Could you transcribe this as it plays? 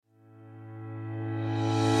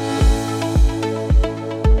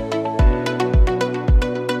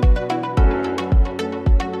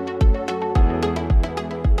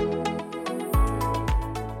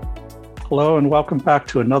Hello and welcome back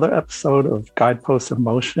to another episode of Guidepost in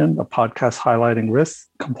Motion, a podcast highlighting risks,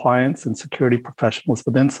 compliance, and security professionals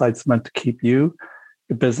with insights meant to keep you,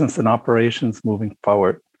 your business, and operations moving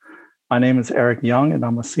forward. My name is Eric Young, and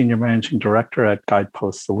I'm a Senior Managing Director at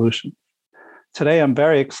Guidepost Solutions. Today, I'm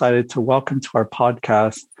very excited to welcome to our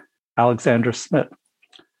podcast Alixandra Smith.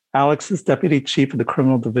 Alex is Deputy Chief of the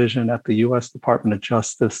Criminal Division at the U.S. Department of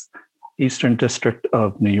Justice, Eastern District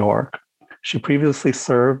of New York. She previously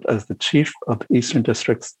served as the Chief of the Eastern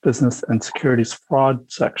District's Business and Securities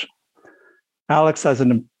Fraud Section. Alex has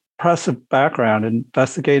an impressive background in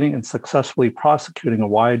investigating and successfully prosecuting a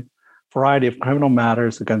wide variety of criminal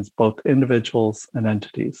matters against both individuals and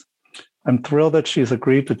entities. I'm thrilled that she's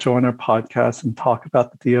agreed to join our podcast and talk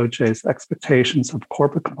about the DOJ's expectations of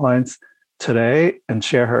corporate compliance today and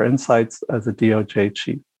share her insights as a DOJ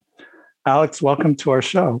chief. Alex, welcome to our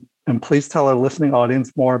show. And please tell our listening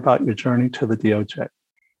audience more about your journey to the DOJ.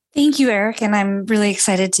 Thank you, Eric. And I'm really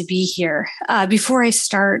excited to be here. Before I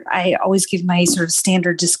start, I always give my sort of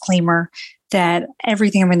standard disclaimer that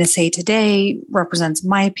everything I'm going to say today represents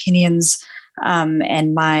my opinions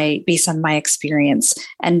and based on my experience,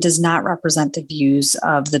 and does not represent the views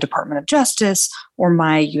of the Department of Justice or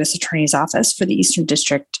my U.S. Attorney's Office for the Eastern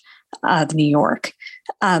District of New York.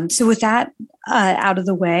 So with that out of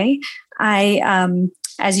the way,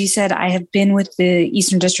 as you said, I have been with the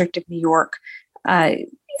Eastern District of New York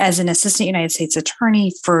as an assistant United States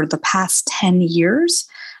attorney for the past 10 years.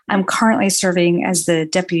 I'm currently serving as the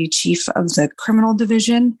deputy chief of the criminal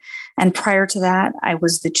division. And prior to that, I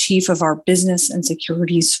was the chief of our business and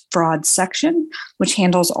securities fraud section, which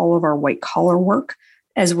handles all of our white collar work,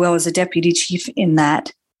 as well as a deputy chief in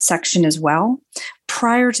that section as well.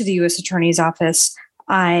 Prior to the U.S. Attorney's Office,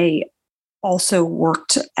 I also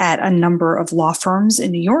worked at a number of law firms in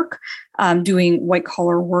New York, doing white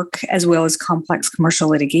collar work as well as complex commercial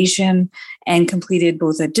litigation, and completed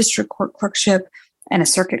both a district court clerkship and a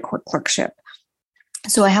circuit court clerkship.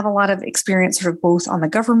 So I have a lot of experience sort of both on the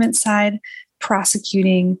government side,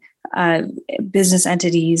 prosecuting business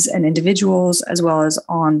entities and individuals, as well as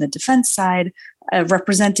on the defense side,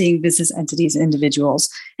 representing business entities and individuals.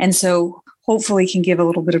 And so hopefully can give a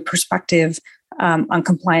little bit of perspective on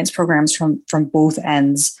compliance programs from both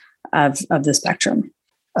ends of the spectrum.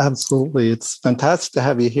 Absolutely. It's fantastic to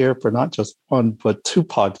have you here for not just one, but two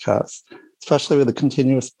podcasts, especially with the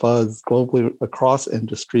continuous buzz globally across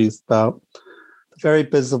industries about the very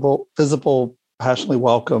visible, passionately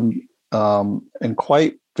welcome, and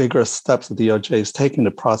quite vigorous steps the DOJ is taking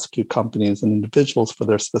to prosecute companies and individuals for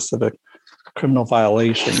their specific criminal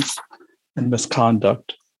violations and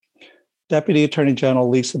misconduct. Deputy Attorney General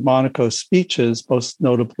Lisa Monaco's speeches, most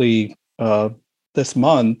notably this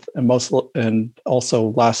month and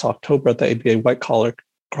also last October at the ABA White Collar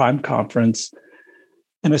Crime Conference,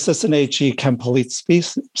 and Assistant AG Ken Polite's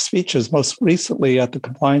speeches most recently at the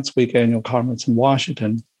Compliance Week annual conference in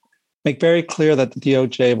Washington, make very clear that the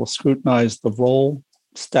DOJ will scrutinize the role,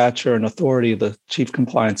 stature, and authority of the Chief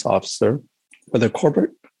Compliance Officer, whether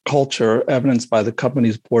corporate culture evidenced by the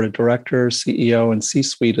company's board of directors, CEO, and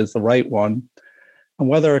C-suite is the right one, and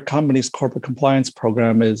whether a company's corporate compliance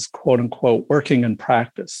program is, quote unquote, working in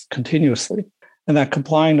practice continuously, and that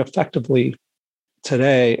complying effectively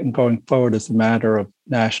today and going forward is a matter of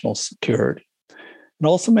national security. It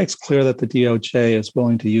also makes clear that the DOJ is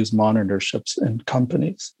willing to use monitorships in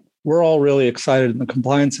companies. We're all really excited in the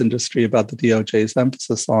compliance industry about the DOJ's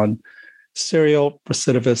emphasis on serial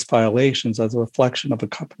recidivist violations as a reflection of a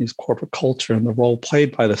company's corporate culture and the role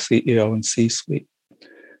played by the CEO and C-suite.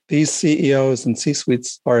 These CEOs and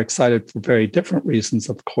C-suites are excited for very different reasons,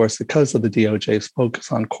 of course, because of the DOJ's focus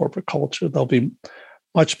on corporate culture. They'll be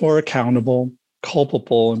much more accountable,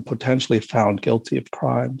 culpable, and potentially found guilty of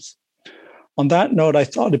crimes. On that note, I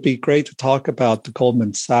thought it'd be great to talk about the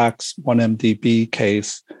Goldman Sachs 1MDB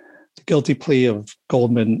case, the guilty plea of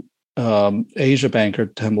Goldman Asia banker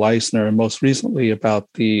Tim Leissner, and most recently about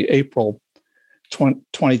the April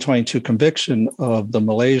 2022 conviction of the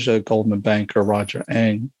Malaysia Goldman banker Roger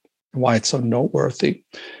Ang, and why it's so noteworthy.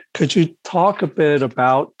 Could you talk a bit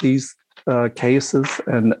about these cases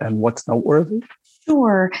and what's noteworthy?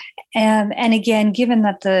 Sure. And again, given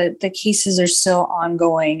that the cases are still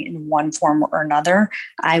ongoing in one form or another,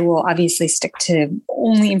 I will obviously stick to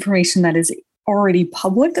only information that is already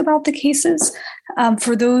public about the cases.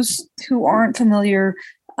 For those who aren't familiar,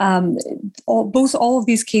 all of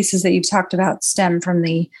these cases that you've talked about stem from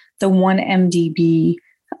the 1MDB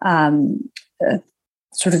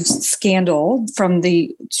sort of scandal from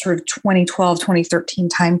the sort of 2012, 2013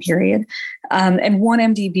 time period. And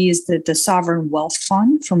 1MDB is the sovereign wealth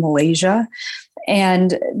fund from Malaysia.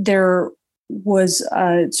 And there was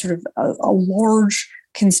sort of a large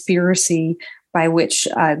conspiracy by which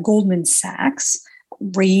Goldman Sachs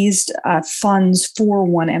raised funds for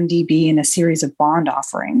 1MDB in a series of bond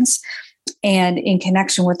offerings. And in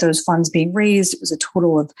connection with those funds being raised, it was a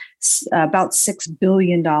total of about $6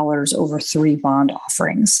 billion over 3 bond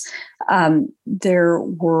offerings. There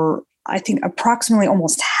were, I think, approximately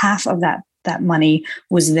almost half of that money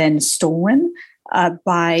was then stolen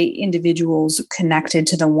by individuals connected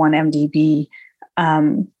to the 1MDB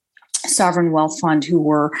sovereign wealth fund, who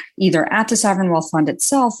were either at the sovereign wealth fund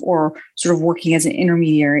itself or sort of working as an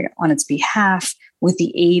intermediary on its behalf with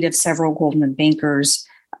the aid of several Goldman bankers.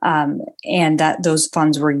 And that those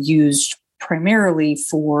funds were used primarily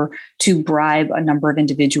to bribe a number of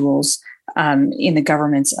individuals in the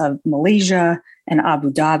governments of Malaysia and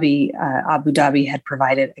Abu Dhabi. Abu Dhabi had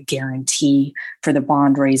provided a guarantee for the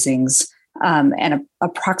bond raisings, and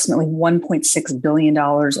approximately $1.6 billion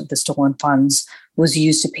of the stolen funds was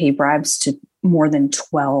used to pay bribes to more than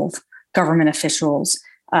 12 government officials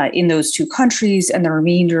in those 2 countries, and the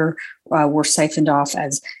remainder were siphoned off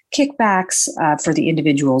as kickbacks for the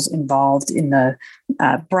individuals involved in the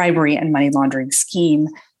bribery and money laundering scheme,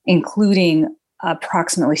 including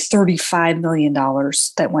approximately $35 million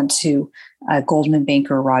that went to Goldman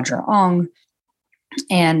banker Roger Ong,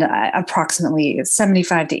 and approximately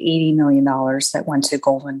 $75 to $80 million that went to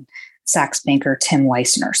Goldman Sachs banker Tim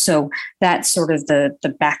Leissner. So that's sort of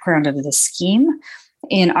the background of the scheme.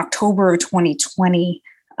 In October of 2020,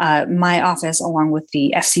 my office, along with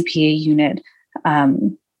the FCPA unit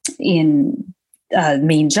in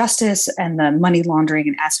Main Justice and the Money Laundering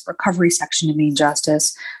and Asset Recovery section of Main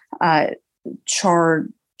Justice,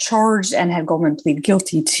 charged and had Goldman plead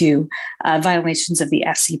guilty to violations of the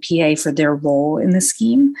FCPA for their role in the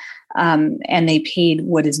scheme. And they paid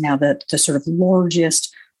what is now the sort of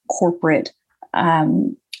largest corporate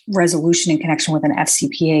resolution in connection with an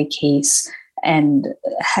FCPA case, and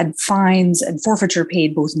had fines and forfeiture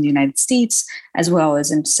paid both in the United States as well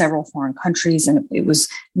as in several foreign countries. And it was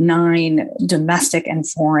 9 domestic and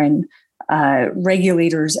foreign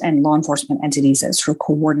regulators and law enforcement entities that sort of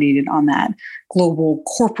coordinated on that global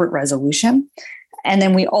corporate resolution. And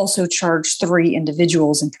then we also charged 3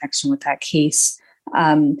 individuals in connection with that case,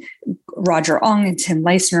 Roger Ong and Tim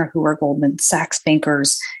Leissner, who are Goldman Sachs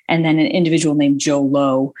bankers, and then an individual named Joe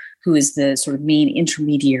Lowe, who is the sort of main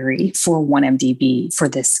intermediary for 1MDB for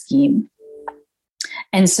this scheme.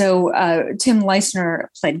 And so Tim Leissner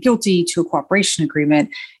pled guilty to a cooperation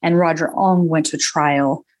agreement, and Roger Ong went to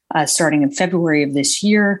trial starting in February of this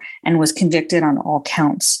year and was convicted on all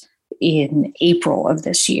counts in April of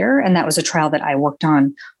this year. And that was a trial that I worked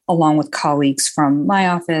on along with colleagues from my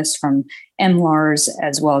office, from MLARS,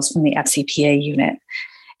 as well as from the FCPA unit.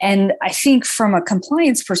 And I think from a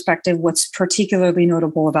compliance perspective, what's particularly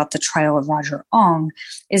notable about the trial of Roger Ong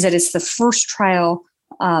is that it's the first trial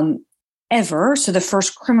ever, so the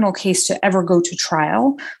first criminal case to ever go to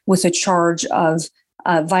trial with a charge of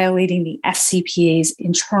violating the FCPA's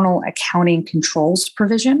internal accounting controls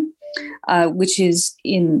provision, which is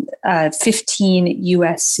in 15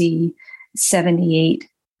 USC 78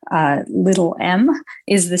 little m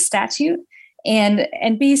is the statute. And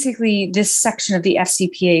basically, this section of the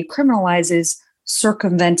FCPA criminalizes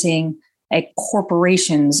circumventing a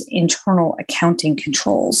corporation's internal accounting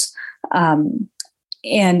controls. And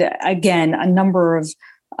again, a number of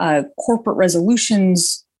corporate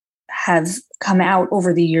resolutions have come out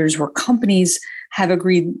over the years where companies have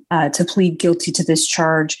agreed to plead guilty to this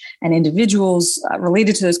charge, and individuals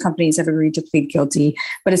related to those companies have agreed to plead guilty.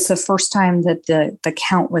 But it's the first time that the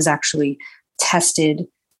count was actually tested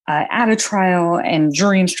at a trial, and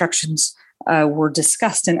jury instructions were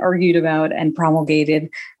discussed and argued about and promulgated.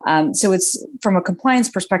 So it's, from a compliance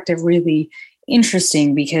perspective, really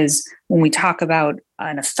interesting, because when we talk about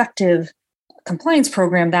an effective compliance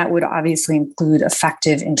program, that would obviously include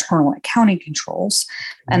effective internal accounting controls.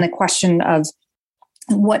 And the question of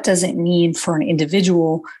what does it mean for an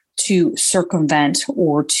individual to circumvent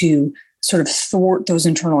or to sort of thwart those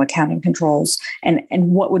internal accounting controls, and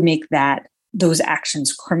what would make those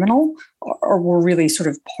actions criminal, or were really sort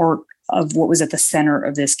of part of what was at the center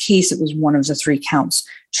of this case. It was one of the 3 counts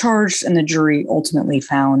charged, and the jury ultimately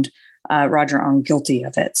found Roger Ong guilty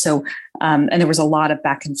of it. So, and there was a lot of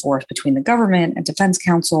back and forth between the government and defense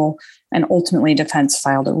counsel, and ultimately defense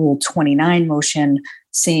filed a Rule 29 motion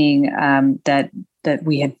saying that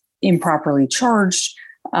we had improperly charged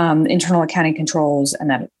internal accounting controls, and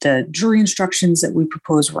that the jury instructions that we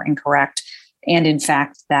proposed were incorrect, and in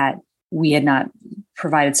fact that we had not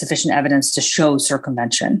provided sufficient evidence to show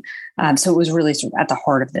circumvention. So it was really sort of at the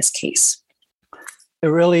heart of this case. It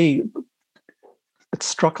really it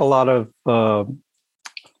struck a lot of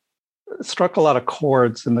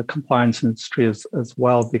chords in the compliance industry as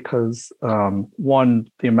well, because one,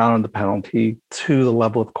 the amount of the penalty, two, the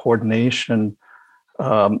level of coordination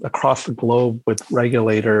across the globe with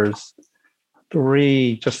regulators,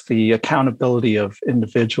 three, just the accountability of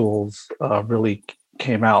individuals really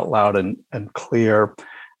came out loud and clear.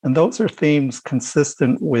 And those are themes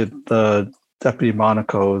consistent with the Deputy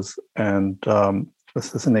Monaco's and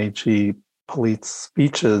Assistant AG Polite's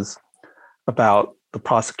speeches about the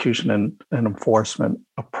prosecution and enforcement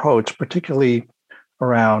approach, particularly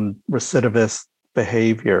around recidivist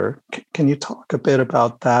behavior. Can you talk a bit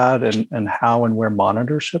about that and how and where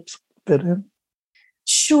monitorships fit in?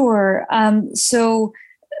 Sure. So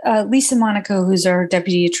Lisa Monaco, who's our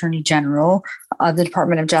Deputy Attorney General of the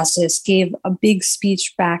Department of Justice, gave a big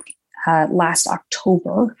speech back last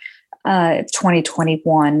October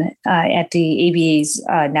 2021 at the ABA's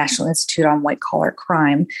National Institute on White Collar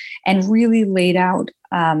Crime, and really laid out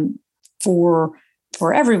for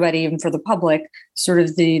everybody and for the public sort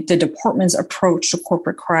of the department's approach to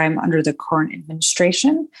corporate crime under the current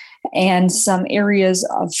administration, and some areas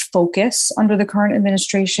of focus under the current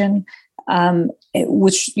administration,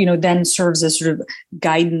 which then serves as sort of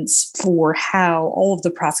guidance for how all of the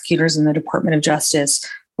prosecutors in the Department of Justice,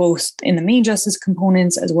 both in the main justice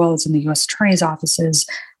components as well as in the U.S. attorney's offices,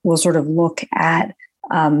 will sort of look at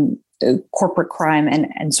corporate crime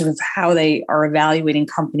and sort of how they are evaluating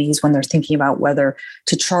companies when they're thinking about whether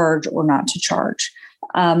to charge or not to charge.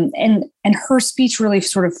 And her speech really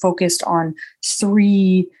sort of focused on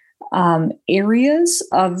three areas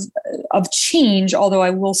of change, although I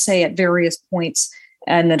will say at various points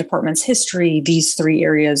in the department's history, these three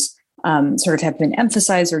areas sort of have been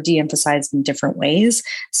emphasized or de-emphasized in different ways.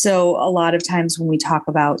 So a lot of times when we talk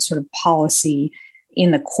about sort of policy in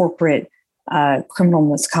the corporate criminal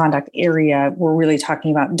misconduct area, we're really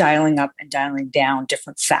talking about dialing up and dialing down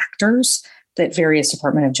different factors that various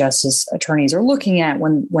Department of Justice attorneys are looking at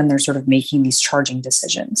when they're sort of making these charging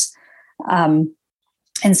decisions.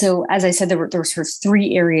 And so, as I said, there were sort of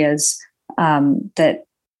three areas that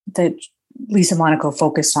Lisa Monaco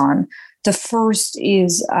focused on. The first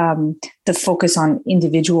is the focus on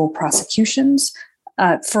individual prosecutions.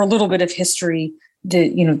 For a little bit of history,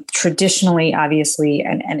 traditionally, obviously,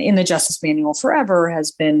 and in the Justice Manual forever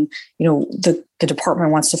has been, the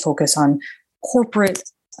department wants to focus on corporate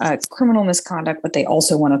criminal misconduct, but they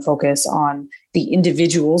also want to focus on the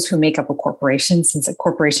individuals who make up a corporation, since a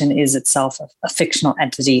corporation is itself a fictional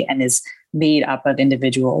entity and is made up of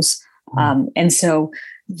individuals. And so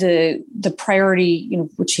the priority,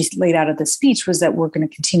 which she laid out at the speech, was that we're going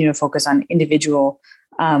to continue to focus on individual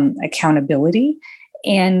accountability.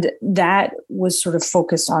 And that was sort of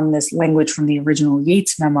focused on this language from the original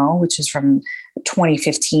Yates memo, which is from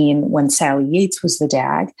 2015 when Sally Yates was the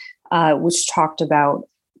DAG, which talked about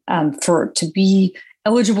to be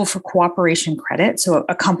eligible for cooperation credit. So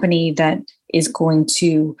a company that is going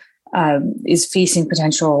to is facing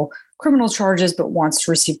potential criminal charges but wants to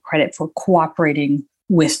receive credit for cooperating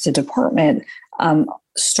with the department.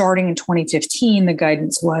 Starting in 2015, the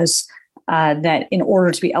guidance was that in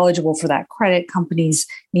order to be eligible for that credit, companies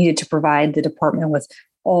needed to provide the department with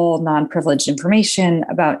all non-privileged information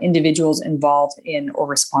about individuals involved in or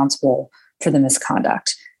responsible for the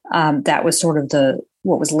misconduct. That was sort of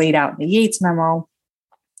what was laid out in the Yates memo.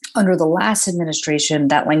 Under the last administration,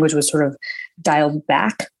 that language was sort of dialed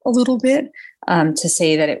back a little bit to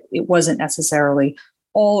say that it wasn't necessarily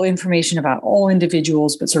all information about all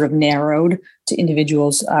individuals, but sort of narrowed to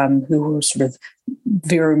individuals who were sort of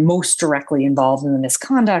very most directly involved in the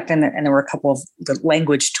misconduct. And there were a couple of the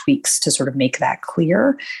language tweaks to sort of make that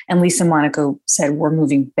clear. And Lisa Monaco said, we're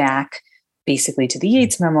moving back basically to the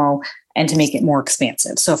Yates memo and to make it more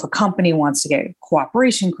expansive. So if a company wants to get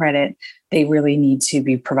cooperation credit, they really need to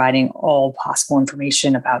be providing all possible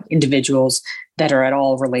information about individuals that are at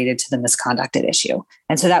all related to the misconduct at issue.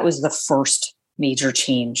 And so that was the first major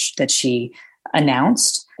change that she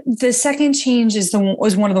announced. The second change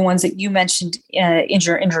was one of the ones that you mentioned in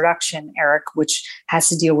your introduction, Eric, which has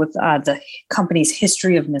to deal with the company's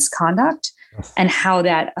history of misconduct and how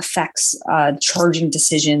that affects charging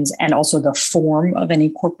decisions and also the form of any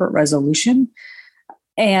corporate resolution.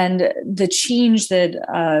 And the change that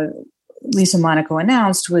Lisa Monaco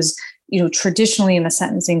announced was, traditionally in the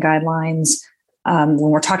sentencing guidelines, when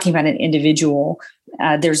we're talking about an individual,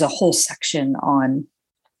 there's a whole section on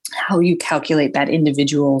how you calculate that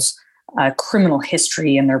individual's criminal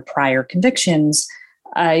history and their prior convictions.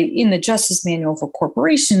 In the Justice Manual for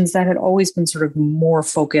Corporations, that had always been sort of more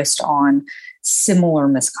focused on similar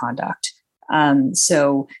misconduct.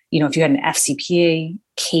 So, if you had an FCPA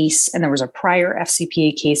case and there was a prior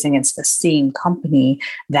FCPA case against the same company,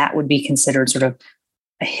 that would be considered sort of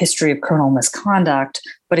a history of criminal misconduct.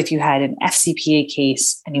 But if you had an FCPA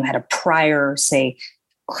case and you had a prior, say,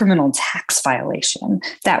 criminal tax violation,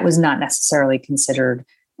 that was not necessarily considered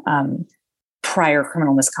prior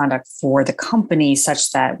criminal misconduct for the company,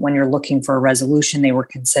 such that when you're looking for a resolution, they were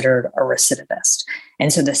considered a recidivist.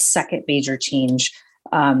 And so the second major change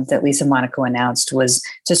that Lisa Monaco announced was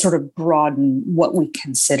to sort of broaden what we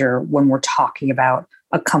consider when we're talking about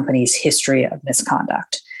a company's history of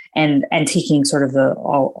misconduct, and taking sort of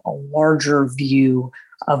a larger view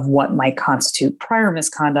of what might constitute prior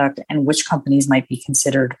misconduct and which companies might be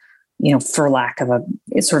considered, for lack of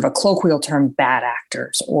it's sort of a colloquial term, bad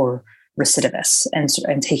actors or recidivists,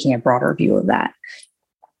 and taking a broader view of that.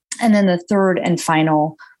 And then the third and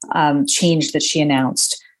final change that she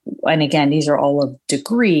announced, and again, these are all of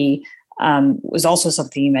degree, was also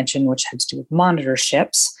something you mentioned, which had to do with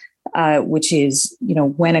monitorships, which is,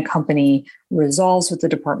 when a company resolves with the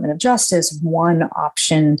Department of Justice, one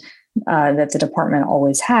option that the department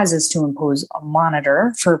always has is to impose a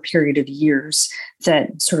monitor for a period of years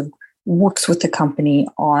that sort of works with the company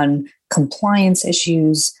on compliance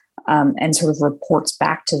issues, and sort of reports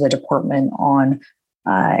back to the department on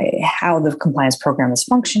how the compliance program is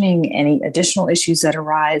functioning, any additional issues that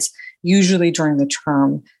arise, usually during the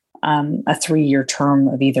term, a 3-year term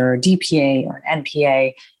of either a DPA or an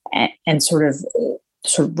NPA, and sort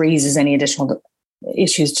of raises any additional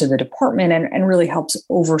issues to the department, and really helps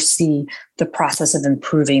oversee the process of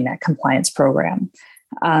improving that compliance program.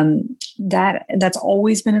 That's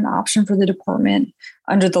always been an option for the department.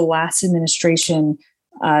 Under the last administration,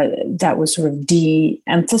 that was sort of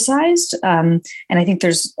de-emphasized. And I think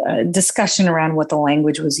there's a discussion around what the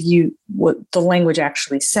language what the language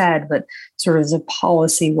actually said, but sort of the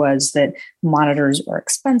policy was that monitors are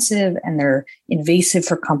expensive and they're invasive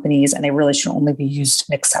for companies, and they really should only be used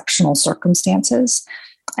in exceptional circumstances.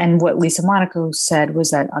 And what Lisa Monaco said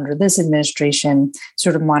was that under this administration,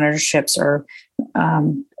 sort of monitorships are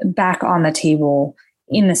back on the table,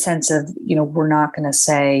 in the sense of, we're not going to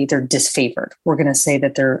say they're disfavored. We're going to say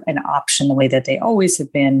that they're an option the way that they always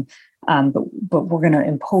have been, but we're going to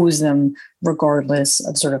impose them regardless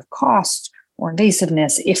of sort of cost or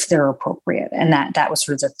invasiveness if they're appropriate. And that was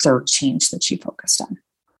sort of the third change that she focused on.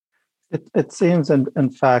 It seems, in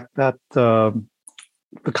fact, that the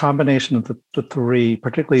combination of the three,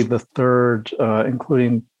 particularly the third,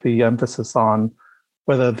 including the emphasis on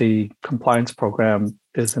whether the compliance program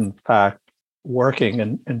is in fact working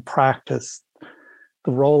in practice,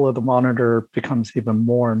 the role of the monitor becomes even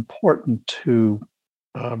more important to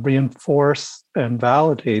reinforce and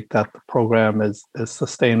validate that the program is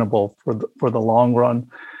sustainable for the long run.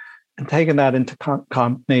 And taking that into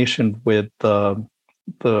combination with the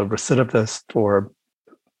recidivist or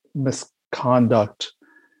misconduct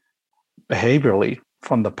behaviorally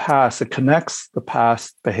from the past, it connects the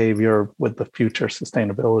past behavior with the future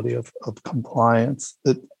sustainability of compliance.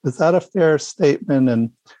 Is that a fair statement? And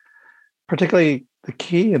particularly the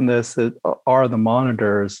key in this are the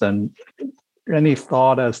monitors, and any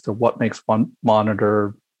thought as to what makes one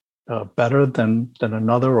monitor better than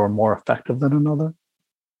another, or more effective than another?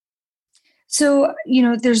 So,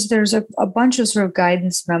 there's a bunch of sort of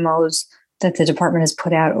guidance memos that the department has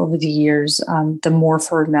put out over the years. The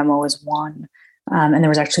Morford memo is one. And there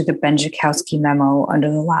was actually the Benjikowski memo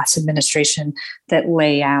under the last administration that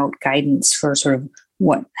lay out guidance for sort of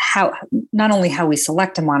how not only how we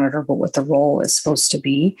select a monitor, but what the role is supposed to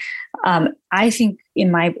be. I think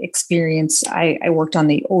in my experience, I worked on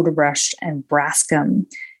the Odebrecht and Braskem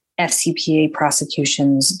FCPA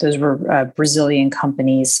prosecutions. Those were Brazilian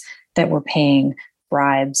companies that were paying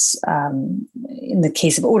bribes, in the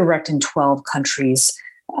case of Odebrecht, in 12 countries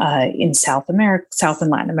in South and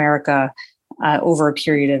Latin America, over a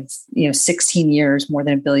period of 16 years, more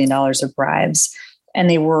than $1 billion of bribes. And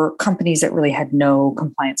they were companies that really had no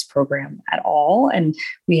compliance program at all. And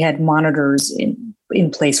we had monitors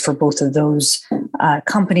in place for both of those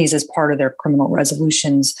companies as part of their criminal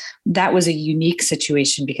resolutions. That was a unique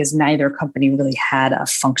situation because neither company really had a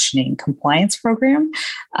functioning compliance program.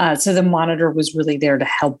 So the monitor was really there to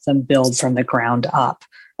help them build from the ground up,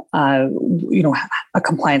 a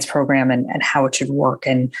compliance program and how it should work,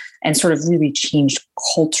 and sort of really changed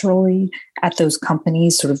culturally at those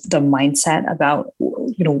companies, sort of the mindset about,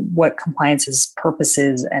 what compliance's purpose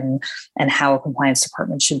is and how a compliance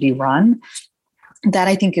department should be run. That,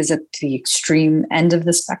 I think, is at the extreme end of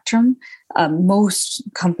the spectrum. Most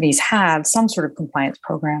companies have some sort of compliance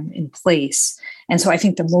program in place. And so I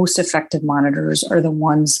think the most effective monitors are the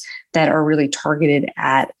ones that are really targeted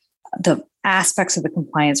at the aspects of the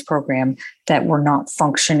compliance program that were not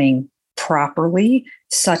functioning properly,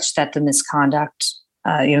 such that the misconduct,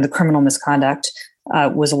 the criminal misconduct,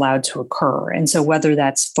 was allowed to occur. And so, whether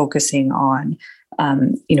that's focusing on,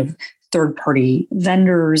 third-party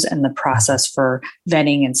vendors and the process for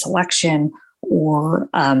vetting and selection, or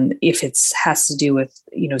if it has to do with,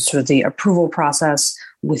 sort of the approval process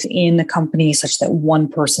within the company, such that one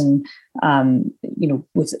person,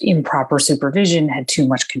 with improper supervision had too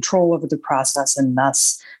much control over the process and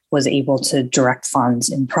thus was able to direct funds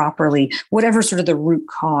improperly, whatever sort of the root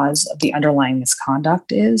cause of the underlying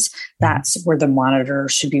misconduct is, that's where the monitor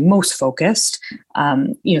should be most focused.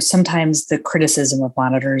 Sometimes the criticism of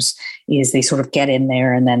monitors is they sort of get in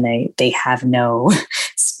there and then they have no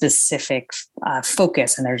specific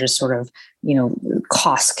focus, and they're just sort of,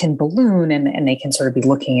 costs can balloon and they can sort of be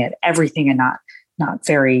looking at everything and not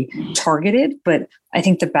very targeted. But I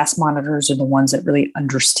think the best monitors are the ones that really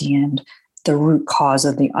understand the root cause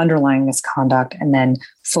of the underlying misconduct and then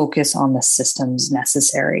focus on the systems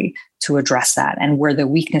necessary to address that and where the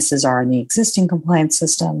weaknesses are in the existing compliance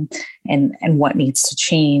system and what needs to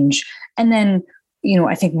change. And then,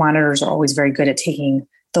 I think monitors are always very good at taking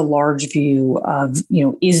the large view of,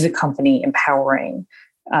 is the company empowering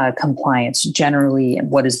compliance generally, and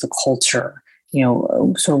what is the culture?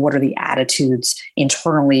 Sort of what are the attitudes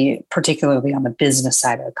internally, particularly on the business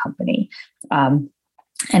side of the company?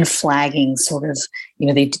 And flagging sort of,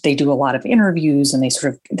 they do a lot of interviews and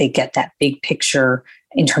they get that big picture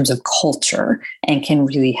in terms of culture and can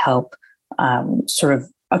really help sort of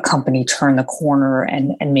a company turn the corner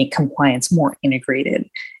and make compliance more integrated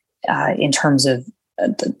in terms of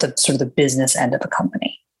the sort of the business end of a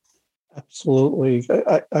company. Absolutely.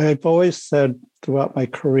 I've always said throughout my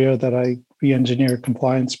career that I re-engineer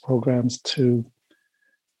compliance programs to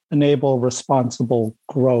enable responsible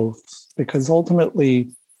growth, because ultimately,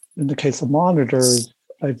 in the case of monitors,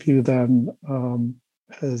 I view them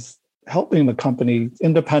as helping the company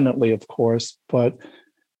independently, of course, but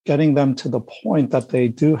getting them to the point that they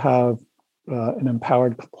do have an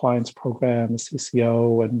empowered compliance program, a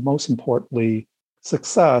CCO, and most importantly,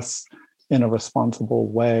 success in a responsible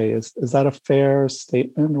way. Is that a fair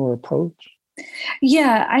statement or approach?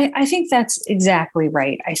 Yeah, I think that's exactly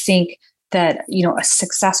right. I think that, a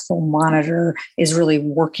successful monitor is really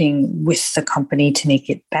working with the company to make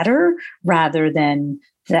it better, rather than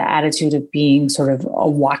the attitude of being sort of a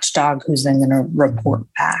watchdog who's then going to report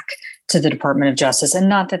back to the Department of Justice. And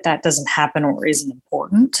not that that doesn't happen or isn't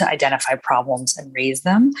important to identify problems and raise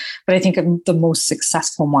them, but I think the most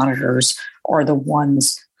successful monitors are the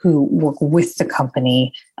ones who work with the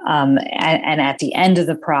company. And at the end of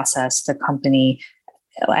the process, the company,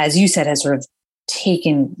 as you said, has sort of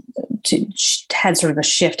had sort of a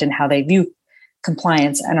shift in how they view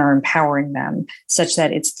compliance and are empowering them, such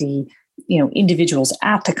that it's the individuals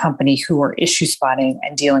at the company who are issue spotting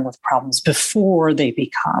and dealing with problems before they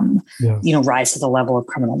become, rise to the level of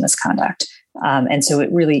criminal misconduct. And so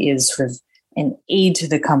it really is sort of an aid to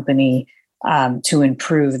the company to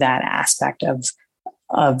improve that aspect of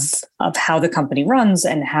how the company runs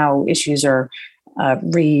and how issues are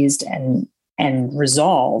raised and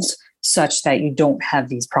resolved, such that you don't have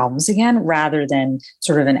these problems again, rather than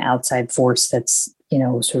sort of an outside force that's,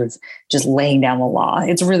 sort of just laying down the law.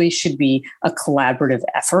 It really should be a collaborative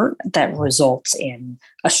effort that results in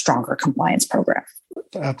a stronger compliance program.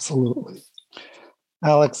 Absolutely.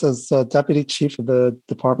 Alex, as Deputy Chief of the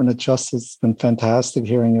Department of Justice, it's been fantastic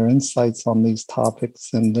hearing your insights on these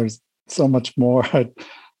topics, and there's so much more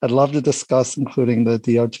I'd love to discuss, including the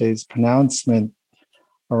DOJ's pronouncement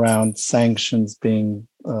around sanctions being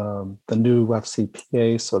the new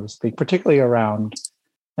FCPA, so to speak, particularly around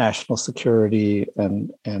national security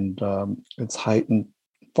and its heightened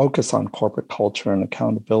focus on corporate culture and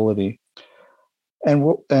accountability. And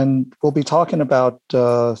we'll be talking about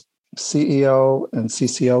CEO and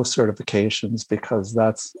CCO certifications, because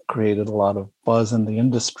that's created a lot of buzz in the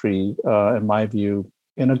industry, in my view,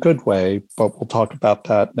 in a good way, but we'll talk about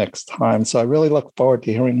that next time. So I really look forward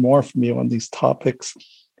to hearing more from you on these topics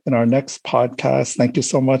in our next podcast. Thank you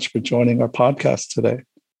so much for joining our podcast today.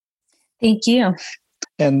 Thank you.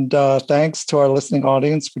 And thanks to our listening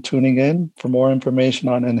audience for tuning in. For more information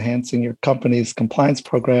on enhancing your company's compliance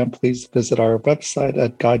program, please visit our website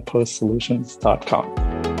at guidepostsolutions.com.